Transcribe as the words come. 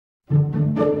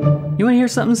You wanna hear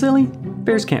something silly?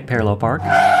 Bears can't parallel park.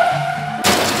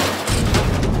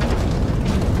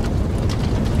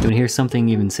 You wanna hear something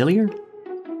even sillier?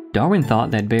 Darwin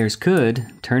thought that bears could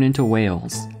turn into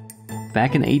whales.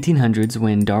 Back in the 1800s,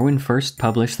 when Darwin first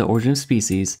published The Origin of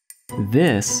Species,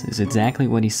 this is exactly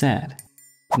what he said.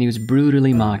 And he was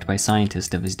brutally mocked by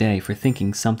scientists of his day for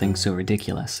thinking something so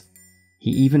ridiculous.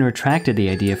 He even retracted the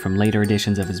idea from later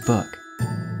editions of his book.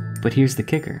 But here's the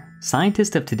kicker.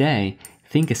 Scientists of today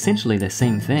think essentially the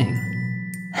same thing.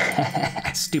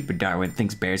 Stupid Darwin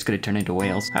thinks bears could have turned into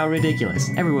whales. How ridiculous.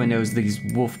 Everyone knows these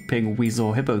wolf, pig,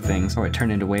 weasel, hippo things are what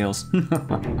turned into whales.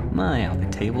 My, how the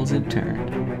tables have turned.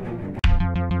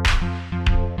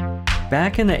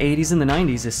 Back in the 80s and the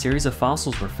 90s, a series of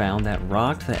fossils were found that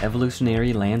rocked the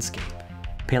evolutionary landscape.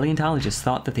 Paleontologists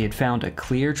thought that they had found a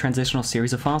clear transitional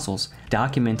series of fossils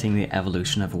documenting the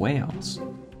evolution of whales.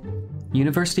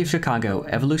 University of Chicago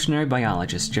evolutionary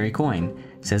biologist Jerry Coyne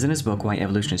says in his book Why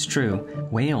Evolution is True,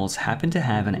 whales happen to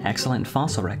have an excellent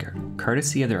fossil record,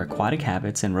 courtesy of their aquatic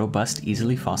habits and robust,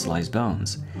 easily fossilized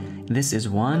bones. This is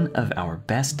one of our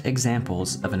best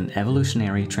examples of an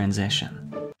evolutionary transition.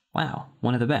 Wow,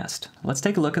 one of the best. Let's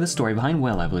take a look at the story behind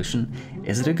whale evolution.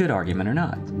 Is it a good argument or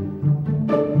not?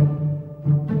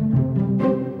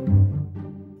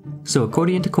 So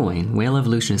according to Coyne, whale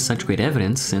evolution is such great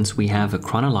evidence since we have a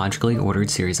chronologically ordered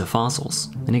series of fossils,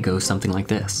 and it goes something like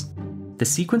this. The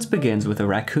sequence begins with a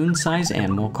raccoon-sized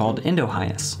animal called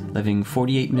Indohyus, living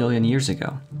 48 million years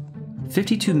ago.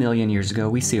 52 million years ago,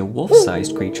 we see a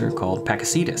wolf-sized creature called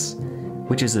Pakicetus,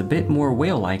 which is a bit more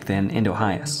whale-like than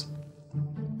Indohyus.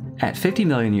 At 50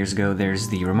 million years ago, there's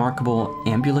the remarkable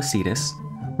Ambulocetus.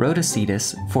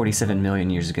 Rhodocetus, 47 million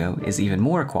years ago, is even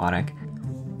more aquatic.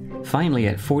 Finally,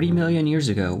 at 40 million years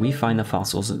ago, we find the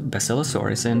fossils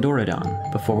Basilosaurus and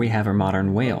Dorodon, before we have our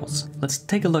modern whales. Let's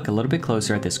take a look a little bit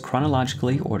closer at this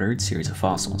chronologically ordered series of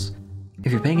fossils.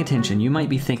 If you're paying attention, you might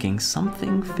be thinking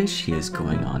something fishy is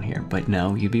going on here, but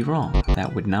no, you'd be wrong.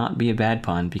 That would not be a bad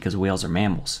pun because whales are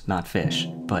mammals, not fish.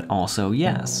 But also,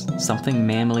 yes, something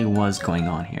mammally was going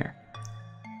on here.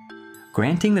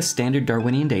 Granting the standard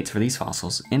Darwinian dates for these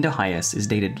fossils, Indohyus is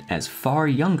dated as far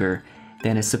younger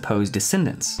than his supposed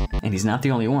descendants. And he's not the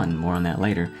only one, more on that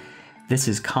later. This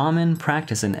is common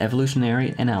practice in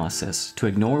evolutionary analysis, to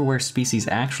ignore where species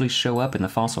actually show up in the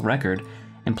fossil record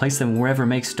and place them wherever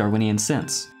makes Darwinian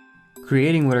sense,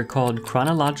 creating what are called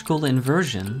chronological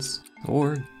inversions,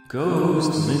 or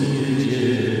ghost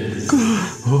lineages.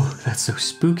 Oh, that's so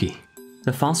spooky.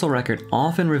 The fossil record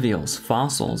often reveals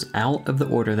fossils out of the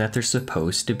order that they're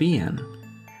supposed to be in.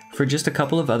 For just a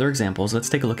couple of other examples, let's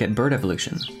take a look at bird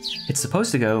evolution. It's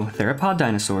supposed to go theropod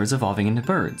dinosaurs evolving into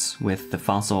birds, with the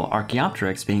fossil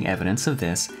Archaeopteryx being evidence of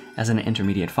this as an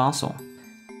intermediate fossil.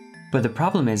 But the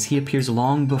problem is he appears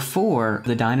long before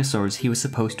the dinosaurs he was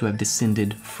supposed to have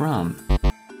descended from.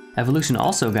 Evolution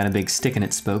also got a big stick in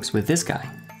its spokes with this guy,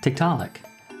 Tiktaalik,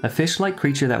 a fish-like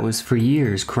creature that was for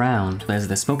years crowned as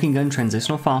the smoking gun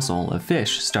transitional fossil of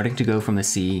fish starting to go from the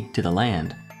sea to the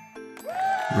land.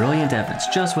 Brilliant evidence,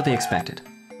 just what they expected.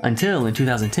 Until in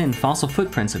 2010, fossil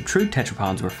footprints of true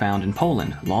tetrapods were found in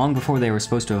Poland, long before they were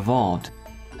supposed to have evolved.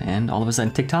 And all of a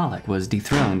sudden Tiktaalik was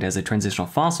dethroned as a transitional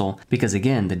fossil because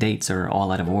again, the dates are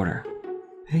all out of order.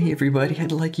 Hey everybody,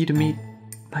 I'd like you to meet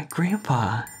my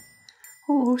grandpa.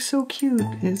 Oh, so cute.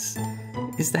 Is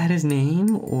that his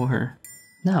name, or?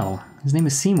 No, his name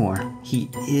is Seymour. He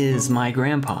is my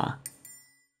grandpa.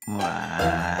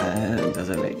 What?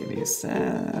 Doesn't make any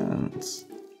sense.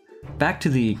 Back to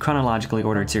the chronologically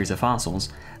ordered series of fossils,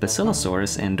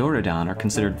 Basilosaurus and Dorodon are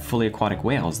considered fully aquatic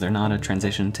whales. They're not a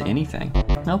transition to anything.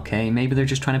 Okay, maybe they're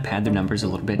just trying to pad their numbers a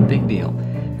little bit, big deal.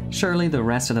 Surely the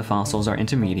rest of the fossils are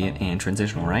intermediate and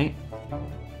transitional, right?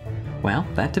 Well,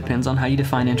 that depends on how you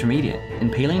define intermediate.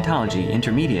 In paleontology,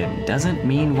 intermediate doesn't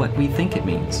mean what we think it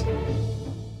means.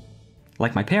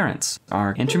 Like my parents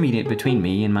are intermediate between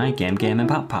me and my Gam Gam and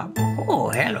Pop Pop. Oh,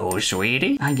 hello,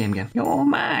 sweetie. Hi, Gam Gam. Oh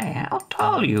my, how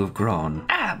tall you've grown.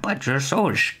 Ah, but you're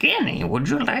so skinny. Would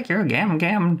you like your Gam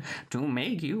Gam to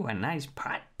make you a nice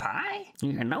pot pie?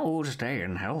 You know,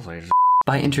 staying healthy is...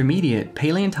 By intermediate,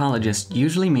 paleontologists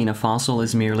usually mean a fossil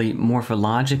is merely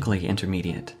morphologically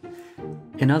intermediate.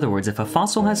 In other words, if a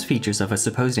fossil has features of a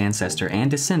supposed ancestor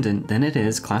and descendant, then it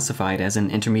is classified as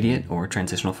an intermediate or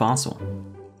transitional fossil.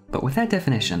 But with that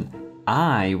definition,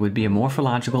 I would be a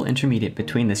morphological intermediate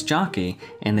between this jockey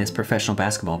and this professional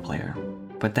basketball player.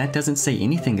 But that doesn't say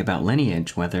anything about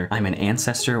lineage, whether I'm an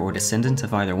ancestor or descendant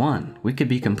of either one. We could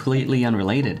be completely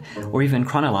unrelated, or even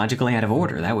chronologically out of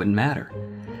order, that wouldn't matter.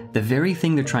 The very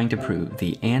thing they're trying to prove,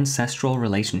 the ancestral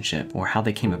relationship, or how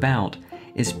they came about,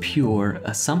 is pure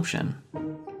assumption.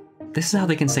 This is how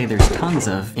they can say there's tons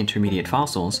of intermediate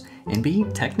fossils and be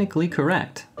technically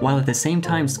correct, while at the same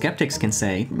time skeptics can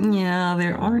say, yeah,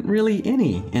 there aren't really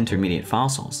any intermediate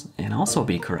fossils, and also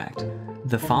be correct.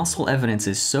 The fossil evidence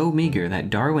is so meager that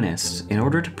Darwinists, in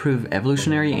order to prove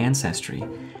evolutionary ancestry,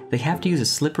 they have to use a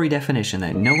slippery definition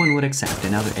that no one would accept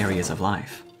in other areas of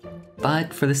life.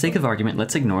 But for the sake of argument,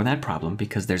 let's ignore that problem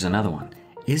because there's another one.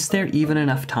 Is there even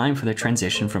enough time for the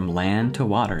transition from land to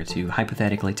water to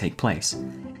hypothetically take place?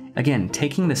 Again,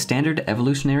 taking the standard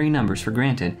evolutionary numbers for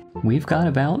granted, we've got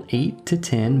about 8 to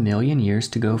 10 million years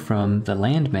to go from the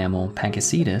land mammal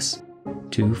Pakicetus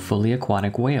to fully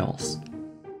aquatic whales.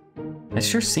 It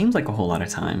sure seems like a whole lot of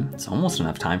time. It's almost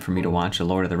enough time for me to watch a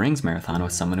Lord of the Rings marathon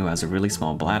with someone who has a really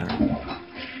small bladder.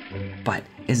 But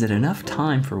is it enough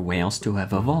time for whales to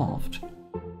have evolved?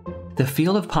 The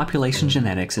field of population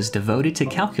genetics is devoted to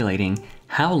calculating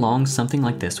how long something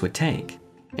like this would take.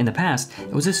 In the past,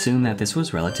 it was assumed that this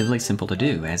was relatively simple to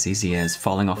do, as easy as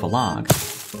falling off a log.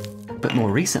 But more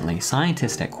recently,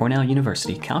 scientists at Cornell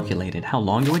University calculated how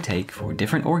long it would take for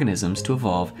different organisms to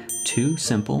evolve 2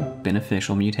 simple,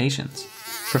 beneficial mutations.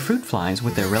 For fruit flies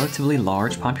with their relatively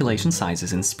large population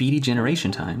sizes and speedy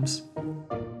generation times,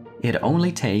 it'd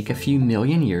only take a few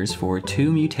million years for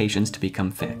 2 mutations to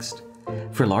become fixed.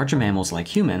 For larger mammals like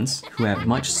humans, who have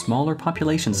much smaller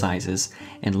population sizes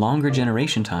and longer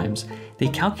generation times, they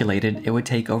calculated it would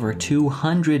take over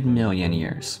 200 million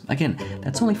years. Again,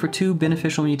 that's only for 2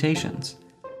 beneficial mutations.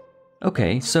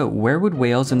 Okay, so where would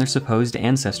whales and their supposed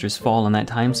ancestors fall on that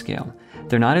timescale?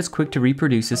 They're not as quick to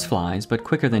reproduce as flies, but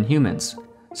quicker than humans.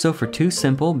 So for 2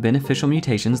 simple, beneficial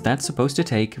mutations, that's supposed to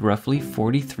take roughly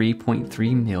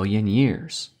 43.3 million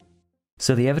years.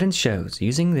 So the evidence shows,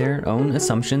 using their own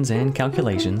assumptions and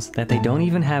calculations, that they don't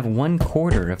even have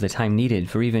 1/4 of the time needed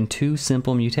for even 2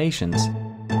 simple mutations.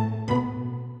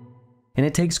 And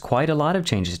it takes quite a lot of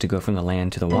changes to go from the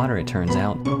land to the water, it turns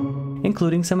out,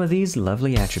 including some of these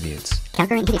lovely attributes.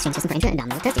 Concurrent heat exchange system for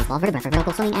intra-abdominal testes, ball vertebra for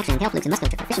vertical swelling action, tail flukes and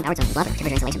musculature for efficient power zone, blubber,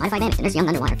 temperature insulation, modified damage, to nurse young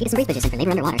underwater, fetus and breathe position for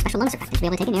labor underwater, special lung surfactant to be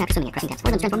able to take in air after swimming at crushing depths,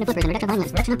 organs transformed into flippers and reduction of hind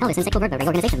limbs, reduction of pelvis and sexual vertebra,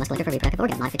 reorganization of musculature for reproductive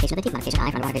organs, modification of the teeth, modification of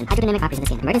eye, front water vision, hydrodynamic properties in the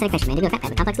skin, emergence and expression, mandibular fat pad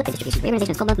with complex lipid distribution,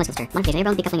 reorganization of skull bone musculature, modification of air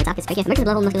bone decoupling and esophagus, trachea,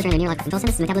 emergence of blood musculature and neurological control,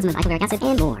 synthesis and metabolism of isolaric acid,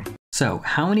 and more. So,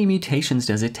 how many mutations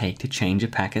does it take to change a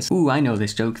Pachycetus? Ooh, I know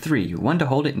this joke. 3. 1 to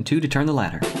hold it and 2 to turn the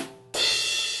ladder.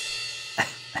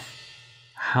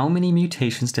 How many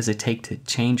mutations does it take to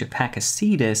change a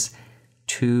Pachycetus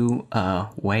to a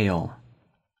whale?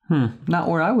 Not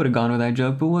where I would have gone with that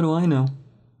joke, but what do I know?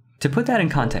 To put that in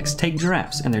context, take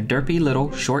giraffes and their derpy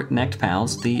little short-necked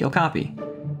pals, the okapi.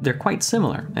 They're quite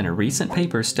similar, and a recent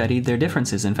paper studied their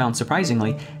differences and found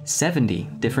surprisingly 70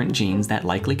 different genes that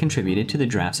likely contributed to the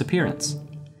giraffe's appearance.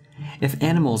 If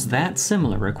animals that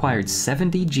similar required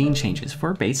 70 gene changes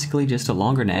for basically just a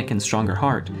longer neck and stronger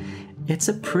heart, it's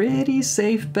a pretty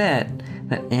safe bet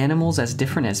that animals as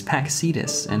different as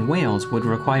Pachycetus and whales would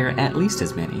require at least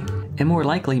as many, and more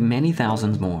likely many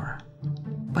thousands more.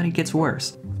 But it gets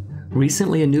worse.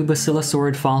 Recently, a new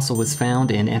basilisaurid fossil was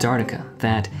found in Antarctica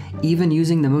that, even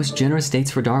using the most generous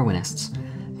dates for Darwinists,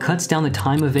 cuts down the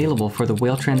time available for the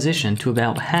whale transition to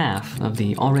about half of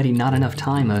the already not enough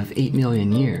time of 8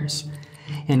 million years,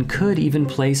 and could even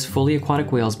place fully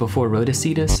aquatic whales before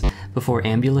Rhodocetus, before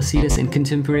Ambulocetus and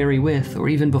contemporary with, or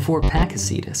even before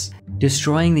Pachycetus,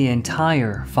 destroying the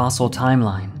entire fossil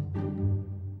timeline.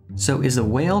 So is the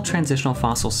whale transitional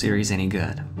fossil series any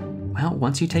good? Well,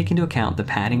 once you take into account the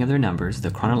padding of their numbers,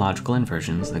 the chronological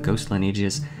inversions, the ghost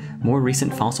lineages, more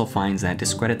recent fossil finds that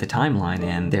discredit the timeline,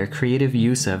 and their creative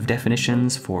use of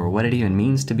definitions for what it even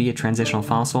means to be a transitional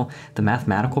fossil, the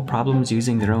mathematical problems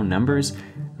using their own numbers,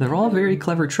 they're all very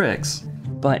clever tricks.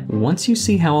 But once you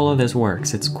see how all of this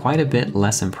works, it's quite a bit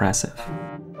less impressive.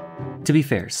 To be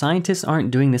fair, scientists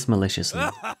aren't doing this maliciously.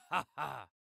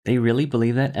 They really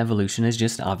believe that evolution is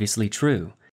just obviously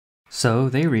true. So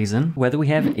they reason, whether we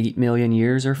have 8 million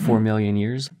years or 4 million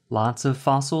years, lots of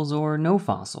fossils or no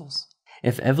fossils.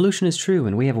 If evolution is true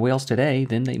and we have whales today,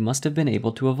 then they must have been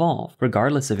able to evolve,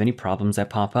 regardless of any problems that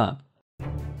pop up.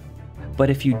 But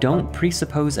if you don't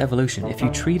presuppose evolution, if you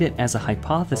treat it as a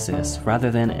hypothesis rather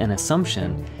than an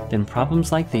assumption, then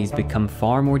problems like these become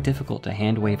far more difficult to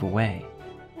hand-wave away.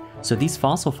 So these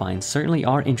fossil finds certainly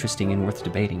are interesting and worth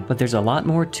debating, but there's a lot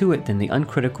more to it than the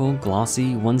uncritical,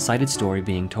 glossy, one-sided story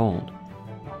being told.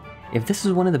 If this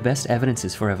is one of the best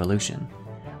evidences for evolution,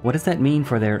 what does that mean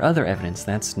for their other evidence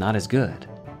that's not as good?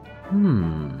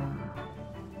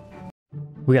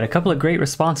 We got a couple of great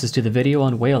responses to the video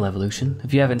on whale evolution.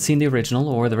 If you haven't seen the original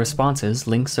or the responses,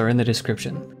 links are in the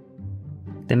description.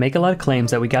 They make a lot of claims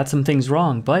that we got some things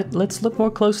wrong, but let's look more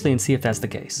closely and see if that's the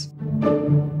case.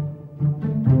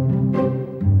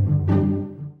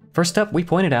 First up, we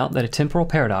pointed out that a temporal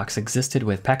paradox existed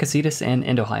with Pakicetus and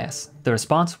Indohyus. The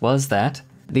response was that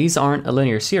these aren't a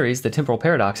linear series, the temporal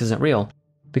paradox isn't real,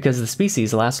 because the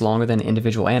species last longer than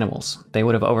individual animals. They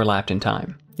would have overlapped in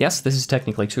time. Yes, this is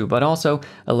technically true, but also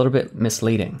a little bit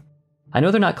misleading. I know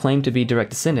they're not claimed to be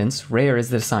direct descendants. Rare is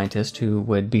the scientist who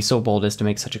would be so bold as to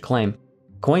make such a claim.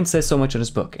 Coyne says so much in his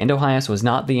book. Indohyus was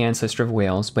not the ancestor of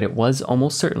whales, but it was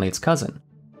almost certainly its cousin.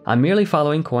 I'm merely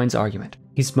following Coyne's argument.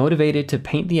 He's motivated to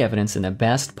paint the evidence in the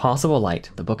best possible light.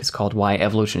 The book is called Why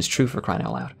Evolution is True, for crying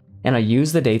out loud. And I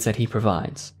use the dates that he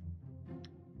provides.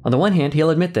 On the one hand,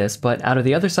 he'll admit this, but out of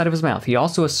the other side of his mouth, he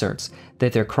also asserts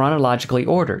that they're chronologically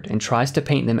ordered and tries to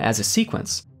paint them as a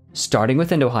sequence, starting with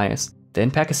Indohyus, then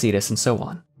Pakicetus, and so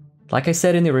on. Like I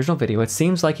said in the original video, it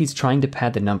seems like he's trying to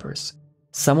pad the numbers.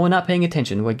 Someone not paying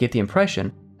attention would get the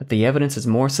impression that the evidence is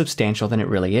more substantial than it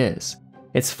really is.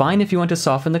 It's fine if you want to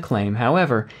soften the claim,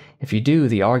 however, if you do,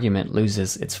 the argument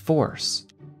loses its force.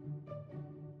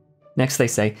 Next they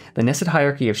say, the nested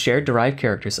hierarchy of shared derived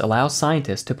characters allows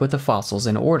scientists to put the fossils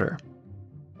in order.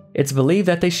 It's believed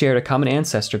that they shared a common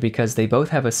ancestor because they both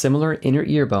have a similar inner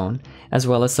ear bone, as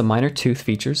well as some minor tooth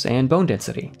features and bone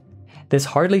density. This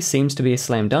hardly seems to be a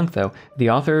slam dunk though. The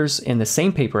authors in the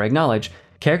same paper acknowledge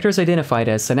characters identified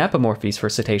as synapomorphies for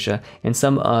cetacea, and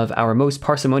some of our most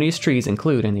parsimonious trees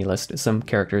include, and they list some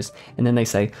characters, and then they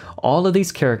say, all of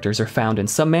these characters are found in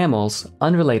some mammals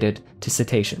unrelated to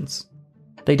cetaceans.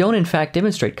 They don't in fact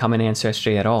demonstrate common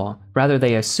ancestry at all, rather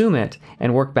they assume it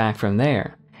and work back from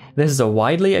there. This is a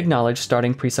widely acknowledged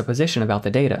starting presupposition about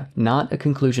the data, not a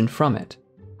conclusion from it.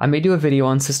 I may do a video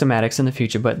on systematics in the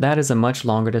future, but that is a much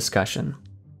longer discussion.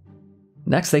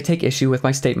 Next, they take issue with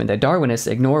my statement that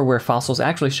Darwinists ignore where fossils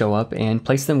actually show up and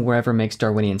place them wherever makes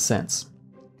Darwinian sense.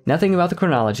 Nothing about the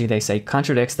chronology, they say,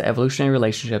 contradicts the evolutionary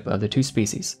relationship of the two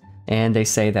species, and they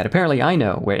say that apparently I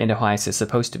know where Indohyus is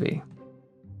supposed to be.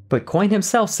 But Coyne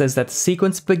himself says that the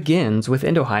sequence begins with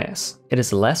Indohyus. It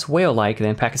is less whale-like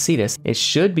than Pakicetus. It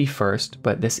should be first,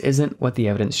 but this isn't what the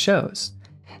evidence shows.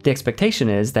 The expectation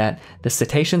is that the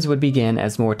cetaceans would begin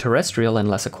as more terrestrial and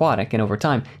less aquatic, and over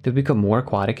time they would become more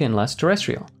aquatic and less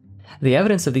terrestrial. The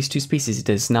evidence of these two species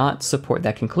does not support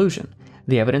that conclusion.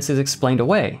 The evidence is explained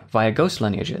away via ghost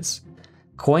lineages.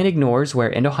 Coyne ignores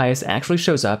where Indohyus actually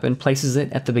shows up and places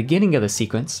it at the beginning of the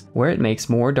sequence, where it makes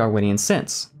more Darwinian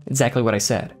sense. Exactly what I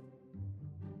said.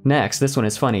 Next, this one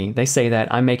is funny. They say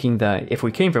that I'm making the "if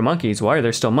we came from monkeys, why are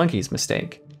there still monkeys"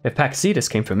 mistake. If Pakicetus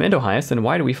came from Indohyus, then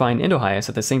why do we find Indohyus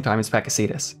at the same time as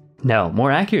Pakicetus? No,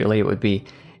 more accurately it would be,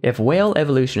 if whale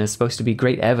evolution is supposed to be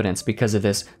great evidence because of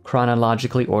this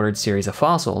chronologically ordered series of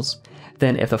fossils,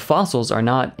 then if the fossils are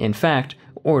not, in fact,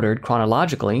 ordered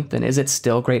chronologically, then is it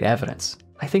still great evidence?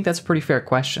 I think that's a pretty fair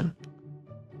question.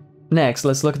 Next,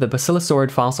 let's look at the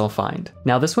basilosaurid fossil find.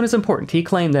 Now this one is important. He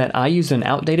claimed that I used an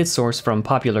outdated source from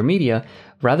popular media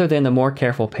rather than the more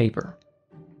careful paper.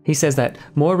 He says that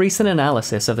more recent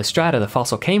analysis of the strata the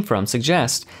fossil came from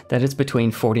suggests that it's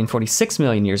between 40 and 46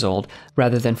 million years old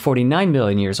rather than 49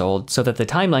 million years old, so that the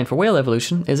timeline for whale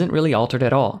evolution isn't really altered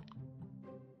at all.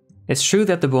 It's true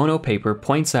that the Buono paper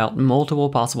points out multiple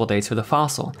possible dates for the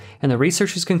fossil, and the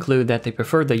researchers conclude that they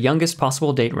preferred the youngest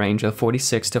possible date range of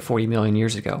 46 to 40 million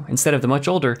years ago, instead of the much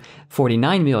older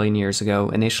 49 million years ago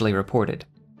initially reported.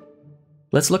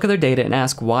 Let's look at their data and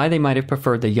ask why they might have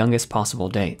preferred the youngest possible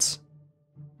dates.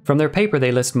 From their paper,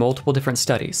 they list multiple different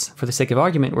studies. For the sake of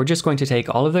argument, we're just going to take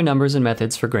all of their numbers and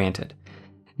methods for granted.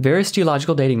 Various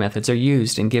geological dating methods are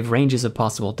used and give ranges of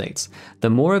possible dates. The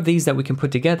more of these that we can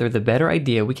put together, the better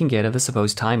idea we can get of the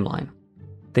supposed timeline.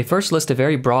 They first list a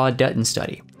very broad Hutton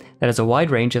study that has a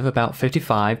wide range of about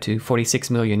 55 to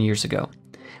 46 million years ago,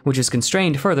 which is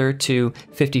constrained further to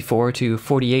 54 to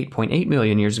 48.8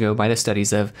 million years ago by the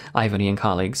studies of Ivany and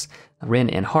colleagues,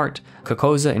 Wren and Hart,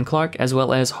 Kokoza and Clark, as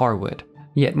well as Harwood.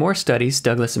 Yet more studies,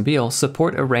 Douglas and Beale,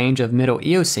 support a range of Middle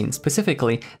Eocene,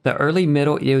 specifically the early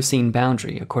Middle Eocene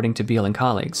boundary, according to Beale and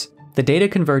colleagues. The data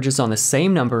converges on the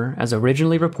same number as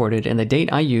originally reported in the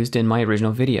date I used in my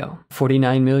original video,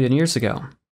 49 million years ago.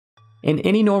 In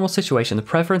any normal situation, the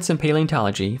preference in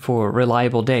paleontology for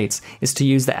reliable dates is to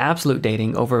use the absolute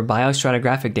dating over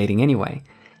biostratigraphic dating anyway.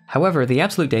 However, the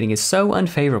absolute dating is so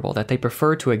unfavorable that they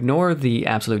prefer to ignore the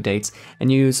absolute dates and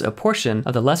use a portion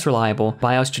of the less reliable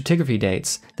biostratigraphy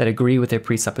dates that agree with their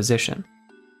presupposition.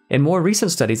 And more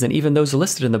recent studies than even those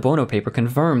listed in the Buono paper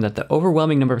confirm that the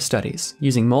overwhelming number of studies,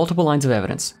 using multiple lines of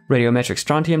evidence, radiometric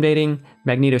strontium dating,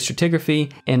 magnetostratigraphy,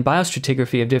 and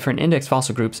biostratigraphy of different index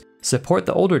fossil groups, support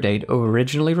the older date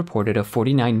originally reported of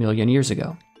 49 million years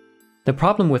ago. The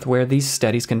problem with where these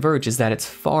studies converge is that it's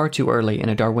far too early in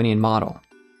a Darwinian model.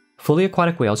 Fully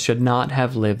aquatic whales should not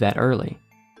have lived that early.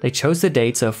 They chose the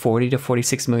dates of 40 to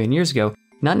 46 million years ago,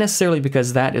 not necessarily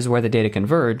because that is where the data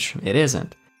converge, it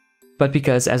isn't, but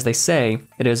because, as they say,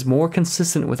 it is more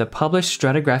consistent with a published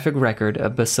stratigraphic record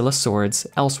of basilosaurids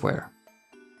elsewhere.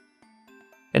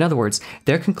 In other words,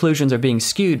 their conclusions are being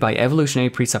skewed by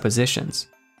evolutionary presuppositions.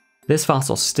 This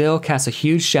fossil still casts a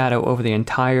huge shadow over the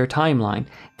entire timeline,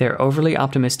 their overly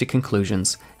optimistic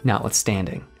conclusions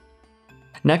notwithstanding.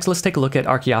 Next, let's take a look at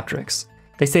Archaeopteryx.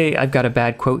 They say I've got a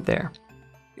bad quote there.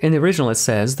 In the original it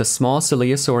says, the small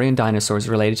coelosaurian dinosaurs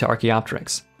related to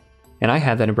Archaeopteryx. And I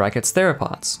have that in brackets,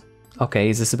 theropods. Okay,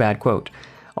 is this a bad quote?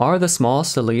 Are the small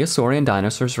coelosaurian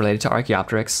dinosaurs related to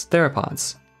Archaeopteryx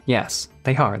theropods? Yes,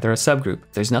 they are. They're a subgroup.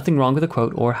 There's nothing wrong with the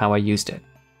quote or how I used it.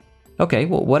 Okay,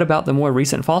 well, what about the more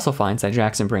recent fossil finds that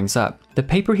Jackson brings up? The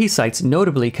paper he cites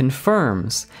notably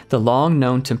confirms the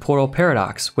long-known temporal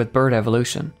paradox with bird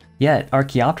evolution. Yet,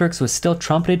 Archaeopteryx was still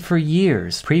trumpeted for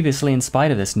years previously in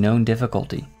spite of this known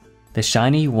difficulty. The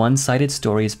shiny, one-sided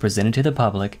story is presented to the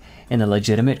public, and the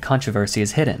legitimate controversy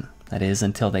is hidden. That is,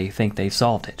 until they think they've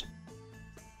solved it.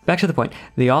 Back to the point,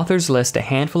 the authors list a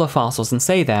handful of fossils and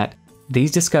say that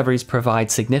these discoveries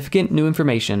provide significant new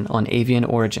information on avian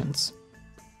origins.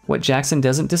 What Jackson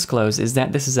doesn't disclose is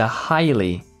that this is a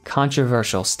highly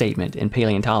controversial statement in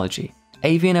paleontology.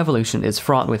 Avian evolution is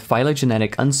fraught with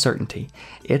phylogenetic uncertainty.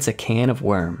 It's a can of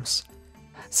worms.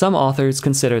 Some authors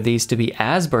consider these to be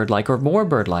as bird-like or more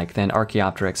bird-like than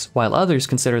Archaeopteryx, while others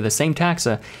consider the same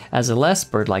taxa as less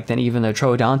bird-like than even the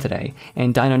Troodontidae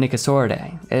and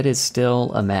Deinonychosauridae. It is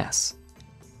still a mess.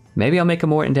 Maybe I'll make a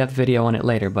more in-depth video on it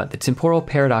later, but the temporal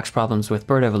paradox problems with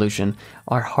bird evolution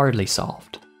are hardly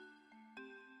solved.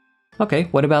 Okay,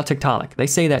 what about Tiktaalik? They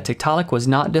say that Tiktaalik was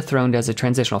not dethroned as a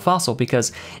transitional fossil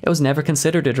because it was never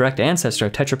considered a direct ancestor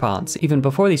of tetrapods, even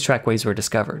before these trackways were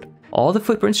discovered. All the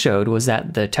footprints showed was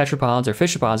that the tetrapods or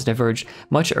fishopods diverged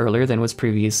much earlier than was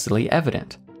previously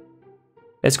evident.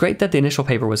 It's great that the initial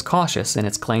paper was cautious in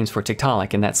its claims for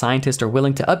Tiktaalik and that scientists are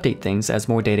willing to update things as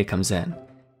more data comes in.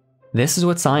 This is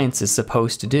what science is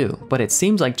supposed to do, but it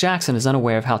seems like Jackson is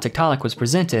unaware of how Tiktaalik was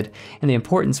presented and the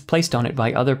importance placed on it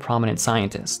by other prominent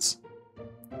scientists.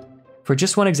 For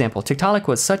just one example, Tiktaalik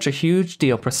was such a huge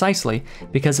deal precisely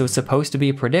because it was supposed to be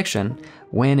a prediction,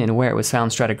 when and where it was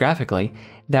found stratigraphically,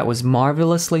 that was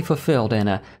marvelously fulfilled in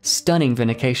a stunning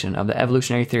vindication of the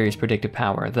evolutionary theory's predictive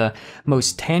power, the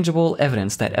most tangible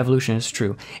evidence that evolution is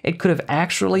true. It could have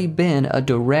actually been a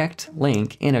direct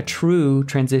link in a true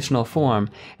transitional form,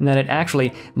 and that it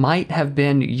actually might have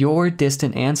been your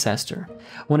distant ancestor.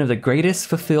 One of the greatest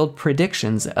fulfilled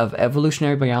predictions of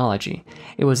evolutionary biology.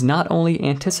 It was not only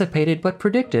anticipated but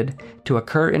predicted to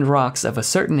occur in rocks of a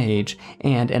certain age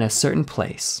and in a certain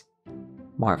place.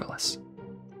 Marvelous.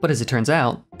 But as it turns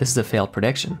out, this is a failed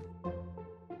prediction.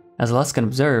 As Luskin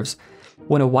observes,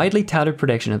 when a widely touted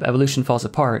prediction of evolution falls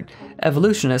apart,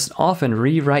 evolutionists often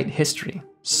rewrite history,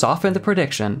 soften the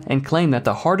prediction, and claim that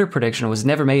the harder prediction was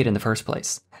never made in the first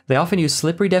place. They often use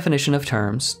slippery definition of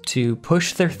terms to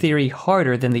push their theory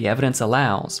harder than the evidence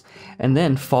allows, and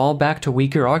then fall back to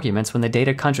weaker arguments when the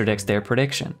data contradicts their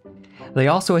prediction. They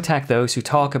also attack those who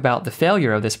talk about the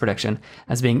failure of this prediction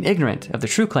as being ignorant of the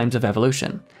true claims of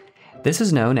evolution. This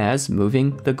is known as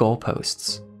moving the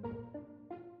goalposts.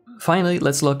 Finally,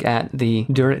 let's look at the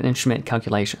Durrett and Schmidt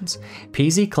calculations.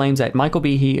 Peasy claims that Michael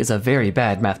Behe is a very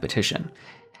bad mathematician.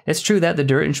 It's true that the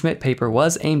Durrett and Schmidt paper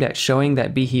was aimed at showing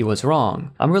that Behe was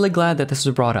wrong. I'm really glad that this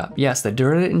was brought up. Yes, the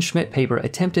Durrett and Schmidt paper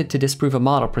attempted to disprove a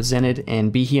model presented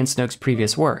in Behe and Snooks'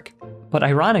 previous work. But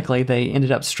ironically, they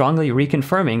ended up strongly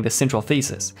reconfirming the central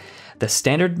thesis. The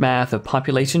standard math of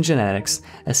population genetics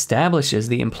establishes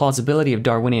the implausibility of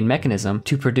Darwinian mechanism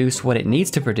to produce what it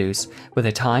needs to produce with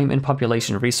the time and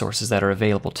population resources that are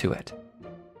available to it.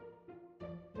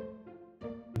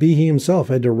 Behe himself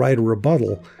had to write a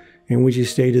rebuttal in which he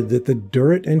stated that the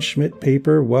Durrett and Schmidt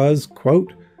paper was,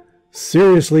 quote,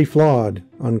 seriously flawed,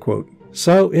 unquote.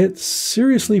 So it's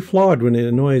seriously flawed when it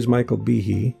annoys Michael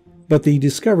Behe, but the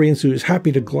Discovery Institute is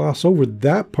happy to gloss over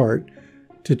that part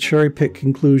to cherry-pick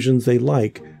conclusions they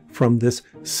like from this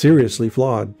seriously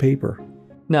flawed paper.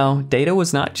 No, data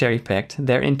was not cherry-picked.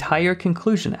 Their entire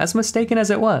conclusion, as mistaken as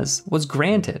it was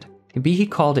granted. Behe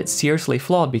called it seriously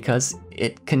flawed because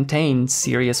it contained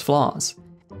serious flaws.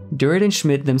 Durrett and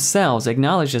Schmidt themselves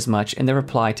acknowledged as much in their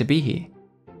reply to Behe.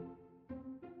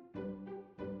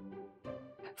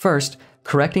 First,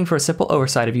 correcting for a simple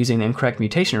oversight of using the incorrect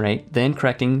mutation rate, then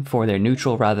correcting for their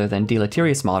neutral rather than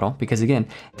deleterious model, because again,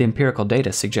 the empirical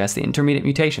data suggests the intermediate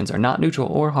mutations are not neutral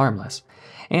or harmless,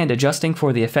 and adjusting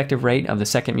for the effective rate of the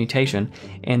second mutation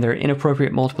and their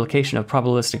inappropriate multiplication of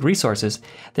probabilistic resources,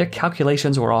 their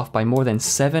calculations were off by more than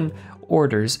 7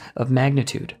 orders of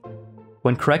magnitude.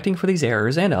 When correcting for these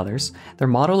errors and others, their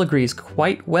model agrees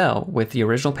quite well with the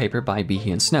original paper by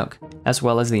Behe and Snook, as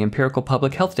well as the empirical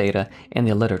public health data and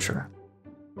the literature.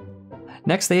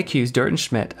 Next, they accuse Durt and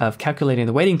Schmidt of calculating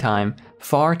the waiting time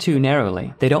far too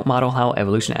narrowly. They don't model how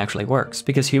evolution actually works,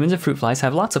 because humans and fruit flies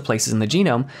have lots of places in the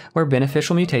genome where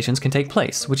beneficial mutations can take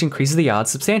place, which increases the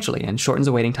odds substantially and shortens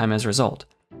the waiting time as a result.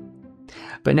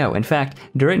 But no, in fact,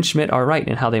 Durt and Schmidt are right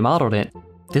in how they modeled it.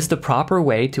 This is the proper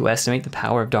way to estimate the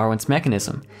power of Darwin's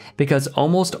mechanism, because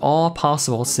almost all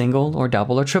possible single or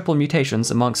double or triple mutations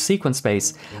amongst sequence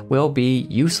space will be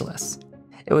useless.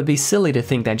 It would be silly to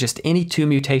think that just any 2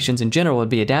 mutations in general would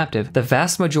be adaptive. The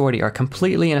vast majority are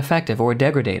completely ineffective or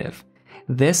degradative.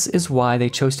 This is why they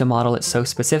chose to model it so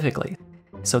specifically.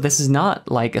 So this is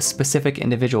not like a specific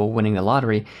individual winning the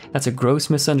lottery. That's a gross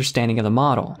misunderstanding of the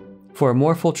model. For a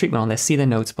more full treatment on this, see the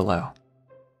notes below.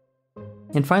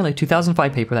 And finally,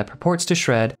 2005 paper that purports to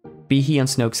shred Behe and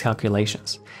Snook's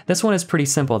calculations. This one is pretty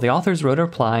simple. The authors wrote a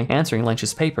reply answering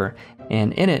Lynch's paper,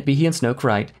 and in it, Behe and Snook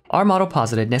write, "Our model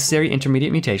posited necessary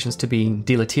intermediate mutations to be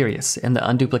deleterious in the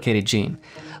unduplicated gene.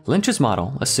 Lynch's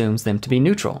model assumes them to be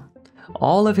neutral.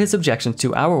 All of his objections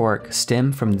to our work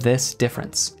stem from this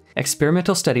difference.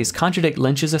 Experimental studies contradict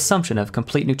Lynch's assumption of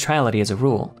complete neutrality as a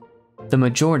rule. The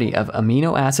majority of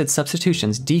amino acid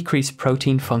substitutions decrease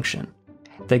protein function."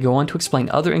 They go on to explain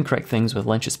other incorrect things with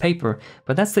Lynch's paper,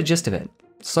 but that's the gist of it.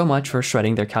 So much for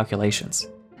shredding their calculations.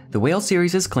 The whale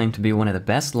series is claimed to be one of the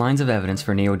best lines of evidence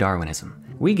for neo-Darwinism.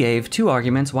 We gave 2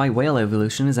 arguments why whale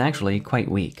evolution is actually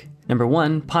quite weak. Number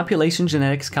 1, population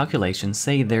genetics calculations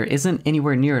say there isn't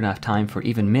anywhere near enough time for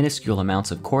even minuscule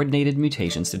amounts of coordinated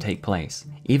mutations to take place,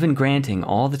 even granting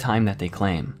all the time that they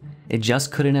claim. It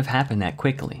just couldn't have happened that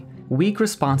quickly. Weak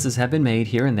responses have been made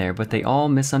here and there, but they all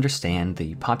misunderstand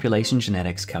the population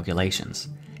genetics calculations.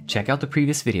 Check out the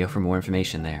previous video for more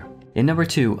information there. In number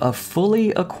 2, a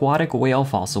fully aquatic whale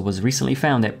fossil was recently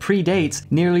found that predates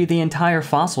nearly the entire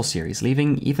fossil series,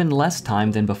 leaving even less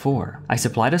time than before. I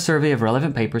supplied a survey of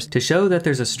relevant papers to show that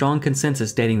there's a strong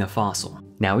consensus dating the fossil.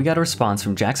 Now we got a response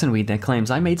from Jackson Weed that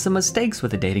claims I made some mistakes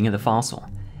with the dating of the fossil.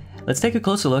 Let's take a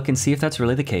closer look and see if that's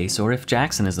really the case, or if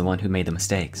Jackson is the one who made the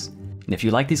mistakes. And if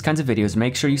you like these kinds of videos,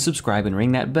 make sure you subscribe and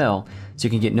ring that bell so you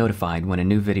can get notified when a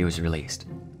new video is released.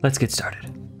 Let's get started.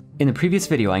 In the previous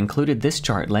video, I included this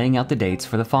chart laying out the dates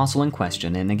for the fossil in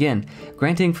question, and again,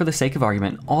 granting for the sake of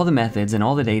argument all the methods and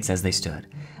all the dates as they stood.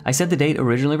 I said the date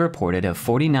originally reported of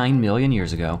 49 million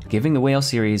years ago, giving the whale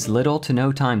series little to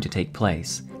no time to take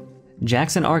place.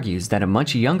 Jackson argues that a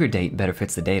much younger date better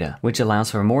fits the data, which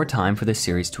allows for more time for the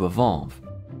series to evolve.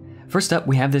 First up,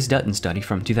 we have this Hutton study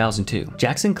from 2002.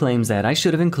 Jackson claims that I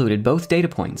should have included both data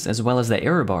points as well as the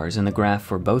error bars in the graph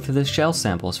for both of the shell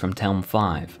samples from Telm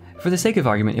 5. For the sake of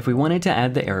argument, if we wanted to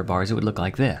add the error bars, it would look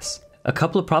like this. A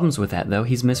couple of problems with that though,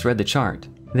 he's misread the chart.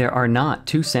 There are not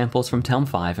 2 samples from Telm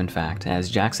 5 in fact, as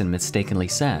Jackson mistakenly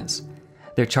says.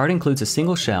 Their chart includes a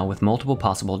single shell with multiple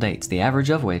possible dates, the average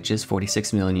of which is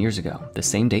 46 million years ago, the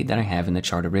same date that I have in the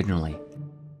chart originally.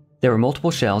 There were multiple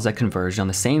shells that converged on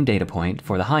the same data point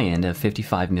for the high end of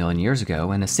 55 million years ago,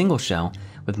 and a single shell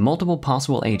with multiple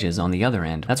possible ages on the other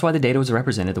end. That's why the data was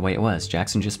represented the way it was.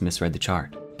 Jackson just misread the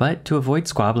chart. But to avoid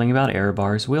squabbling about error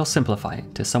bars, we'll simplify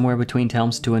it to somewhere between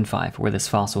Telms 2 and 5, where this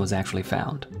fossil was actually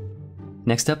found.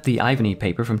 Next up, the Ivany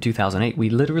paper from 2008,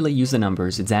 we literally use the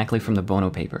numbers exactly from the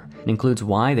Bono paper. It includes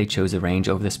why they chose the range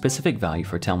over the specific value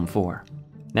for Telm 4.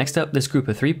 Next up, this group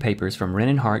of 3 papers from Wren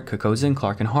and Hart, Kokoza and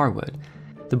Clark and Harwood.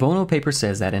 The Bono paper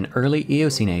says that an early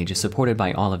Eocene age is supported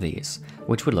by all of these,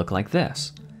 which would look like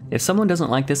this. If someone doesn't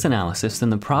like this analysis, then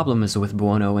the problem is with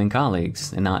Bono and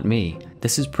colleagues, and not me.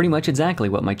 This is pretty much exactly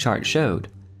what my chart showed.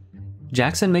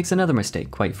 Jackson makes another mistake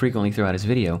quite frequently throughout his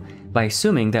video by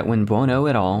assuming that when Bono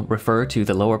et al. Refer to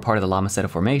the lower part of the Lamaceta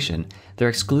Formation, they're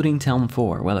excluding Telm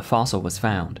 4, where the fossil was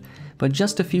found. But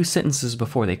just a few sentences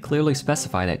before, they clearly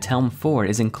specify that Telm 4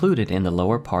 is included in the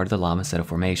lower part of the Lamaceta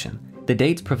Formation. The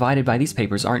dates provided by these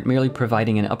papers aren't merely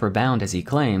providing an upper bound as he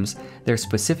claims, they're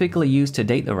specifically used to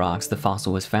date the rocks the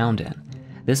fossil was found in.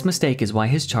 This mistake is why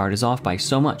his chart is off by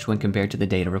so much when compared to the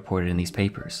data reported in these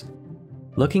papers.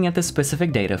 Looking at the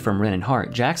specific data from Wren and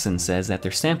Hart, Jackson says that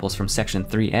their samples from section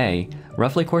 3A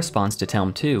roughly corresponds to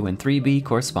Telm 2 and 3B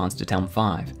corresponds to Telm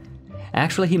 5.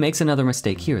 Actually, he makes another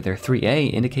mistake here. Their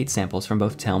 3A indicates samples from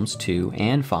both Telms 2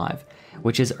 and 5,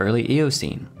 which is early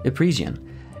Eocene, Epresian.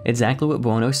 Exactly what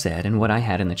Bono said and what I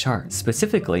had in the chart.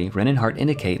 Specifically, Wren and Hart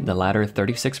indicate the latter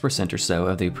 36% or so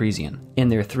of the Epresian. In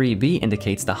their 3B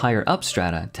indicates the higher up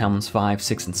strata, Telms 5,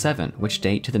 6, and 7, which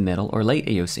date to the middle or late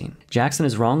Eocene. Jackson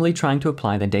is wrongly trying to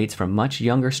apply the dates from much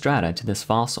younger strata to this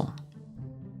fossil.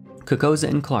 Kokoza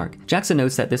and Clark. Jackson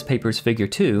notes that this paper's figure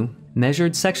 2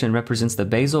 measured section represents the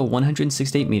basal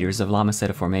 168 meters of La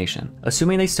Meseta Formation.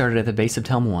 Assuming they started at the base of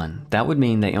Telm 1, that would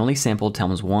mean they only sampled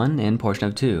Telms 1 and portion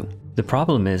of 2. The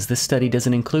problem is this study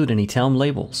doesn't include any Telm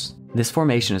labels. This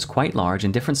formation is quite large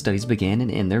and different studies begin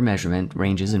and end their measurement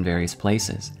ranges in various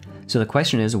places. So the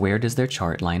question is, where does their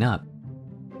chart line up?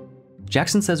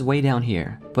 Jackson says way down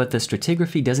here, but the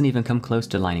stratigraphy doesn't even come close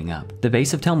to lining up. The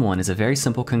base of Telm 1 is a very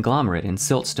simple conglomerate in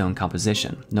siltstone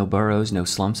composition. No burrows, no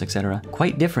slumps, etc.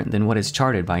 Quite different than what is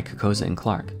charted by Kokoza and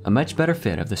Clark. A much better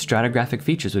fit of the stratigraphic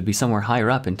features would be somewhere higher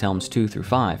up in Telms 2 through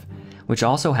 5, which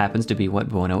also happens to be what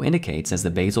Bono indicates as the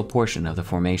basal portion of the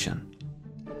formation.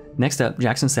 Next up,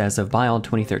 Jackson says of Lyell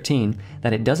 2013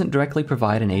 that it doesn't directly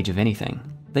provide an age of anything.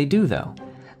 They do though.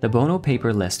 The Bono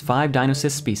paper lists 5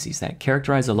 Dinocyst species that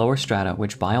characterize the lower strata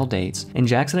which Lyell dates, and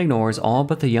Jackson ignores all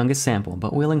but the youngest sample,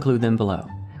 but we'll include them below.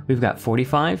 We've got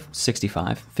 45,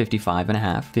 65,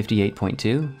 55.5,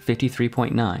 58.2,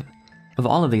 53.9. Of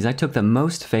all of these, I took the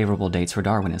most favorable dates for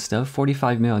Darwinist of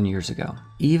 45 million years ago.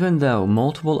 Even though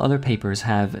multiple other papers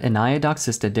have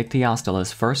Eniadoxista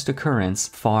dictyostela's first occurrence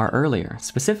far earlier,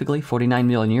 specifically 49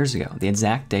 million years ago, the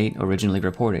exact date originally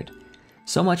reported.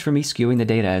 So much for me skewing the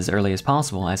data as early as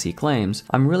possible, as he claims.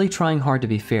 I'm really trying hard to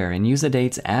be fair and use the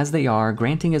dates as they are,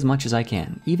 granting as much as I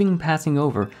can, even passing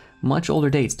over much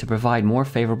older dates to provide more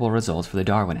favorable results for the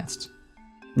Darwinists.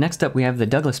 Next up, we have the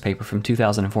Douglas paper from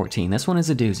 2014. This one is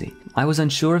a doozy. I was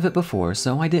unsure of it before,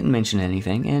 so I didn't mention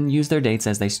anything and used their dates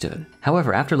as they stood.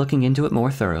 However, after looking into it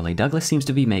more thoroughly, Douglas seems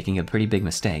to be making a pretty big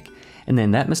mistake, and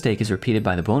then that mistake is repeated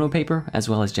by the Bono paper as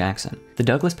well as Jackson. The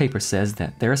Douglas paper says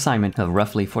that their assignment of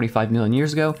roughly 45 million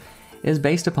years ago is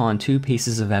based upon 2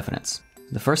 pieces of evidence.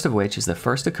 The first of which is the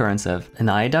first occurrence of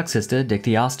Eniadoxista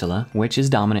dictyostela, which is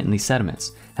dominant in these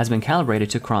sediments, has been calibrated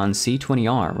to Cron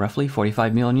C20R roughly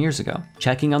 45 million years ago.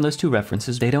 Checking on those 2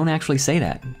 references, they don't actually say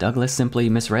that. Douglas simply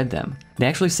misread them. They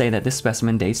actually say that this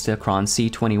specimen dates to Cron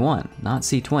C21, not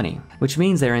C20, which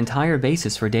means their entire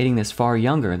basis for dating this far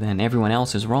younger than everyone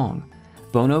else is wrong.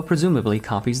 Bono presumably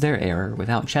copies their error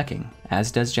without checking,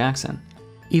 as does Jackson.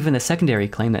 Even the secondary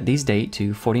claim that these date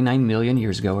to 49 million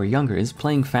years ago or younger is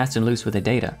playing fast and loose with the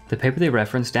data. The paper they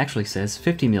referenced actually says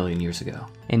 50 million years ago,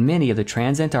 and many of the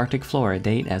transantarctic flora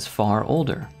date as far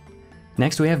older.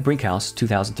 Next we have Brinkhouse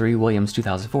 2003, Williams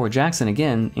 2004. Jackson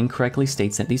again incorrectly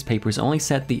states that these papers only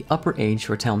set the upper age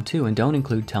for Telm 2 and don't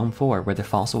include Telm 4 where the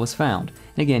fossil was found,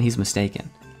 and again he's mistaken.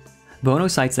 Bono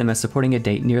cites them as supporting a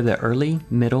date near the early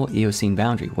Middle Eocene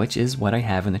boundary, which is what I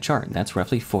have in the chart. That's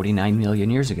roughly 49 million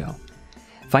years ago.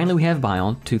 Finally, we have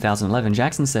Lyell 2011.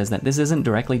 Jackson says that this isn't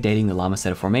directly dating the La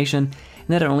Meseta Formation, and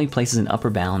that it only places an upper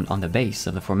bound on the base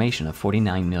of the formation of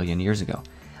 49 million years ago.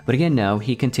 But again, no,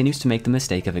 he continues to make the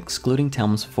mistake of excluding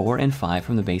Telms 4 and 5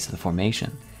 from the base of the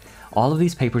formation. All of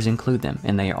these papers include them,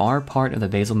 and they are part of the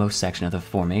basalmost section of the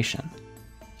formation.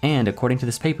 And according to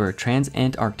this paper,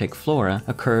 transantarctic flora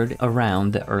occurred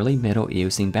around the early Middle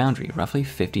Eocene boundary, roughly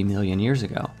 50 million years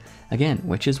ago. Again,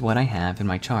 which is what I have in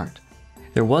my chart.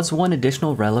 There was one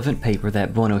additional relevant paper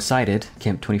that Bono cited,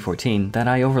 Kemp 2014, that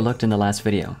I overlooked in the last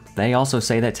video. They also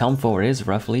say that Telm 4 is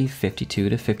roughly 52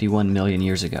 to 51 million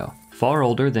years ago, far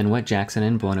older than what Jackson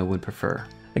and Bono would prefer.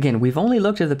 Again, we've only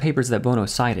looked at the papers that Bono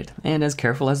cited, and as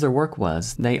careful as their work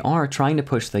was, they are trying to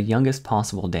push the youngest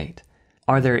possible date.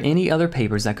 Are there any other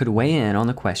papers that could weigh in on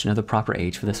the question of the proper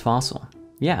age for this fossil?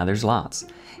 Yeah, there's lots.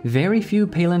 Very few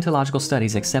paleontological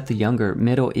studies accept the younger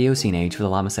Middle Eocene age for the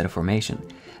La Meseta Formation.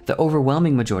 The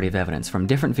overwhelming majority of evidence from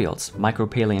different fields,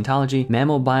 micropaleontology,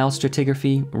 mammal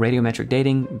biostratigraphy, radiometric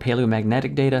dating,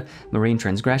 paleomagnetic data, marine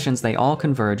transgressions, they all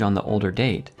converge on the older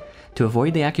date. To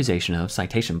avoid the accusation of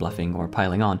citation bluffing or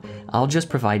piling on, I'll just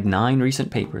provide 9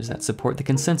 recent papers that support the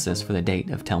consensus for the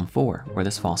date of Telm 4, where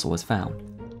this fossil was found.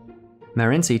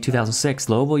 Marenzi 2006,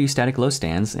 Global Eustatic low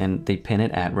stands, and they pin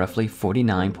it at roughly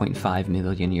 49.5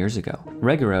 million years ago.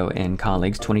 Regaro and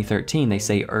colleagues 2013, they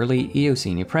say early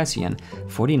Eocene Epresian,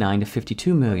 49 to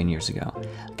 52 million years ago.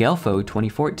 Gelfo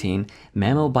 2014,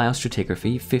 mammal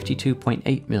biostratigraphy,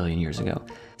 52.8 million years ago.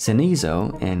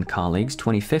 Sinizo and colleagues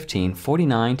 2015,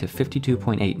 49 to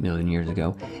 52.8 million years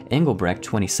ago. Engelbrecht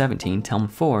 2017, Telm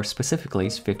 4 specifically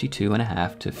is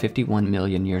 52.5 to 51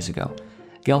 million years ago.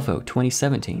 Gelfo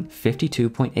 2017,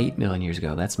 52.8 million years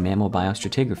ago, that's mammal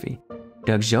biostratigraphy.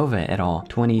 Doug Jove et al.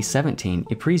 2017,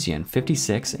 Epresian,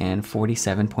 56 and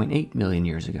 47.8 million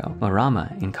years ago.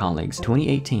 Marama and colleagues,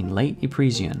 2018, late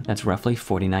Epresian, that's roughly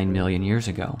 49 million years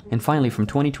ago. And finally, from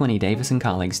 2020, Davis and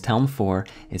colleagues, Telm 4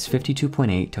 is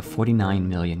 52.8 to 49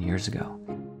 million years ago.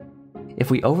 If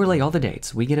we overlay all the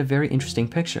dates, we get a very interesting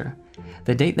picture.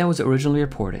 The date that was originally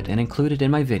reported and included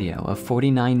in my video of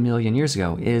 49 million years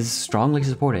ago is strongly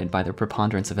supported by the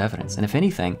preponderance of evidence, and if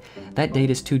anything, that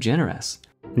date is too generous.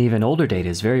 An even older date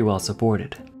is very well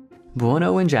supported.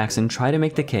 Buono and Jackson try to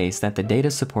make the case that the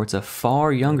data supports a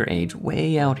far younger age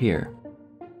way out here.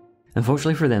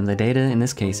 Unfortunately for them, the data in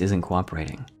this case isn't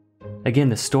cooperating. Again,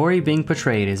 the story being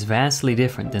portrayed is vastly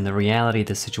different than the reality of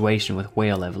the situation with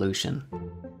whale evolution.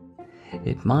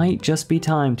 It might just be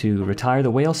time to retire the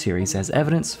whale series as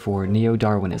evidence for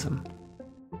neo-Darwinism.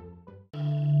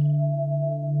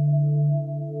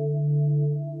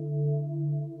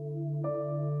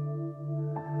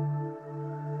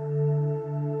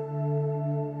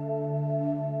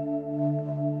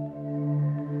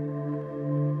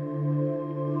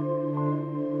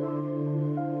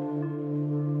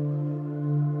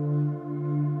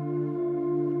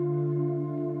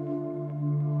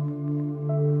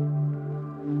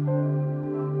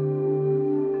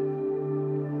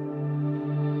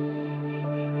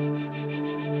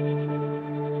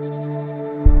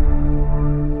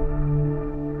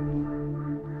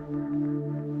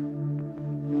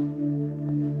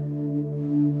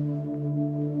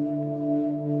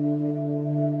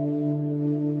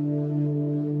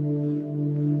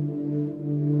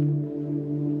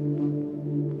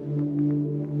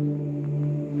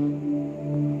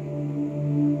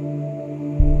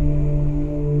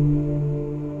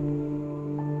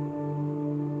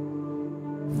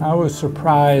 I was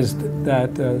surprised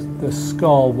that the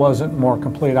skull wasn't more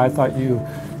complete. I thought you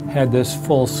had this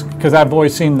full, because I've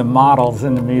always seen the models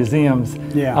in the museums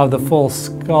of the full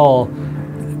skull.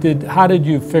 How did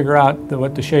you figure out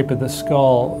what the shape of the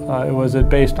skull? Was it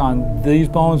based on these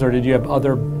bones, or did you have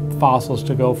other fossils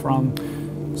to go from?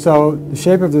 So the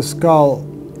shape of the skull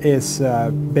is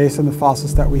based on the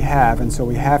fossils that we have, and so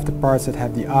we have the parts that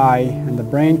have the eye and the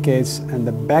brain case and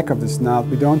the back of the snout.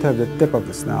 We don't have the tip of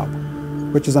the snout,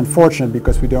 which is unfortunate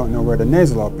because we don't know where the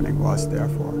nasal opening was,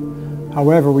 therefore.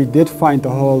 However, we did find the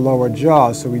whole lower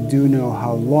jaw, so we do know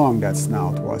how long that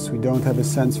snout was. We don't have a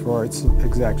sense for its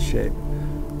exact shape.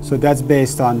 So that's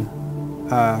based on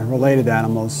related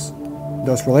animals.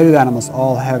 Those related animals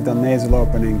all have the nasal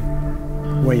opening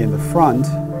way in the front,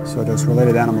 so those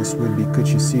related animals would be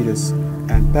Cuchicitus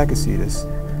and Pachycetus.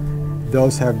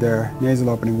 Those have their nasal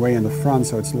opening way in the front,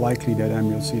 so it's likely that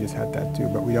Amniocetus had that too,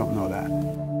 but we don't know that.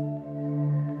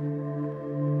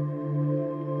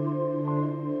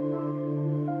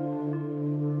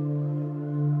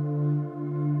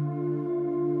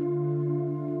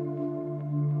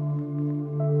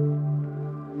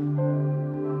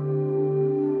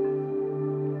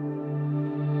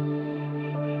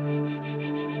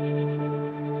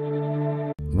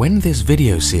 When this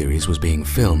video series was being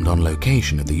filmed on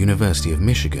location at the University of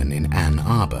Michigan in Ann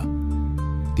Arbor,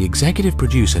 the executive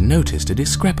producer noticed a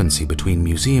discrepancy between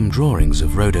museum drawings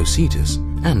of Rhodocetus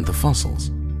and the fossils.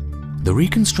 The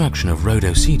reconstruction of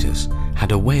Rhodocetus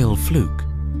had a whale fluke,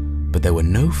 but there were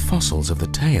no fossils of the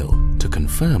tail to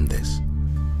confirm this.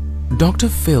 Dr.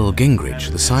 Phil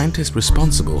Gingrich, the scientist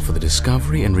responsible for the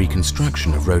discovery and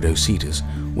reconstruction of Rhodocetus,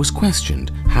 was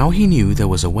questioned how he knew there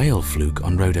was a whale fluke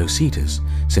on Rhodocetus,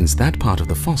 since that part of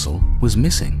the fossil was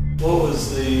missing. What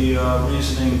was the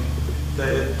reasoning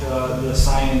that the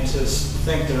scientists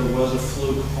think there was a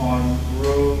fluke on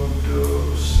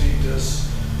Rhodocetus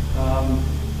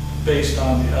based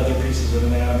on the other pieces of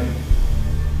anatomy?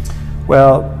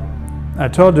 Well, I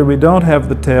told you we don't have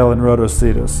the tail in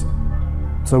Rhodocetus,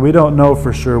 so we don't know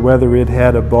for sure whether it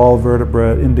had a ball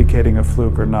vertebra indicating a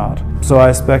fluke or not. So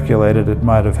I speculated it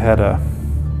might have had a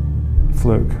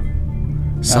fluke.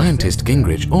 Scientist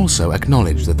Gingrich also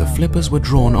acknowledged that the flippers were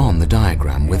drawn on the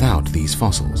diagram without these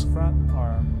fossils.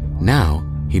 Now,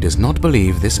 he does not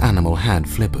believe this animal had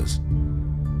flippers.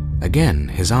 Again,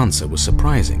 his answer was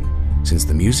surprising, since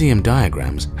the museum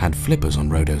diagrams had flippers on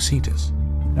Rhodocetus.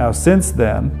 Now, since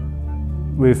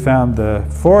then, we've found the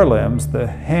forelimbs, the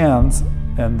hands,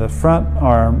 and the front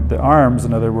arm, the arms,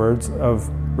 in other words, of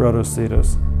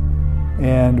Rhodocetus.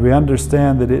 And we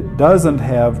understand that it doesn't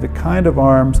have the kind of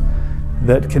arms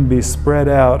that can be spread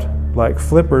out like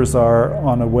flippers are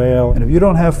on a whale. And if you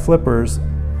don't have flippers,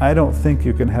 I don't think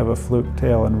you can have a fluke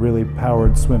tail and really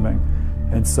powered swimming.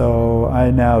 And so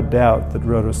I now doubt that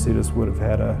Rhodocetus would have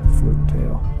had a fluke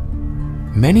tail.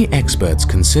 Many experts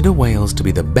consider whales to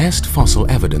be the best fossil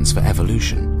evidence for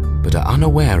evolution, but are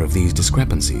unaware of these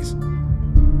discrepancies.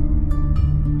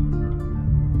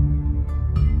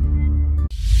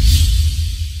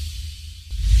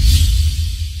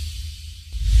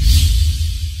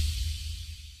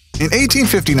 In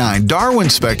 1859, Darwin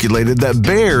speculated that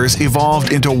bears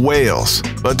evolved into whales.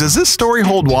 But does this story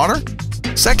hold water?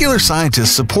 Secular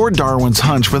scientists support Darwin's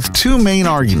hunch with two main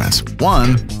arguments.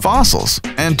 One, fossils,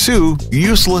 and two,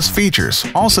 useless features,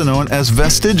 also known as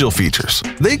vestigial features.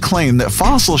 They claim that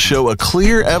fossils show a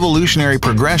clear evolutionary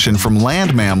progression from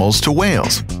land mammals to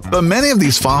whales. But many of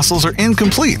these fossils are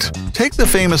incomplete. Take the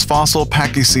famous fossil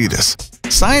Pachycetus.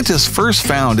 Scientists first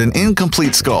found an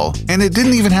incomplete skull, and it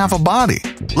didn't even have a body.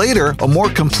 Later, a more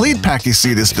complete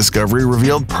Pachycetus discovery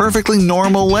revealed perfectly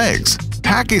normal legs.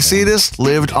 Pachycetus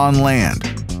lived on land.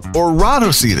 Or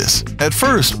Rhodocetus. At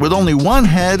first, with only one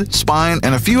head, spine,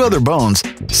 and a few other bones,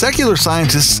 secular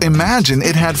scientists imagine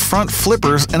it had front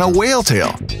flippers and a whale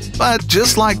tail. But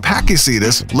just like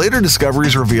Pachycetus, later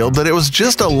discoveries revealed that it was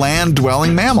just a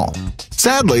land-dwelling mammal.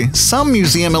 Sadly, some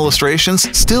museum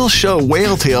illustrations still show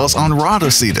whale tails on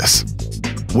Rhodocetus.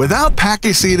 Without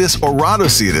Pachycetus or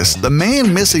Rhodocetus, the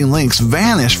main missing links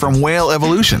vanish from whale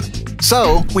evolution.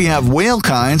 So, we have whale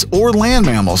kinds or land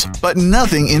mammals, but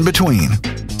nothing in between.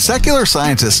 Secular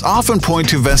scientists often point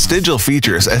to vestigial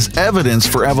features as evidence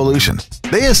for evolution.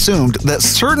 They assumed that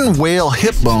certain whale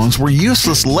hip bones were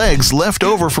useless legs left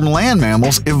over from land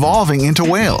mammals evolving into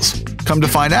whales. Come to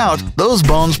find out, those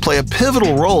bones play a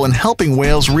pivotal role in helping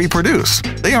whales reproduce.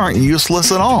 They aren't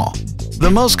useless at all. The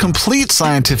most complete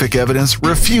scientific evidence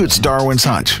refutes Darwin's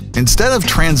hunch. Instead of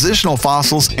transitional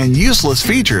fossils and useless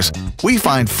features, we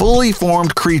find fully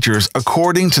formed creatures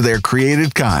according to their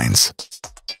created kinds.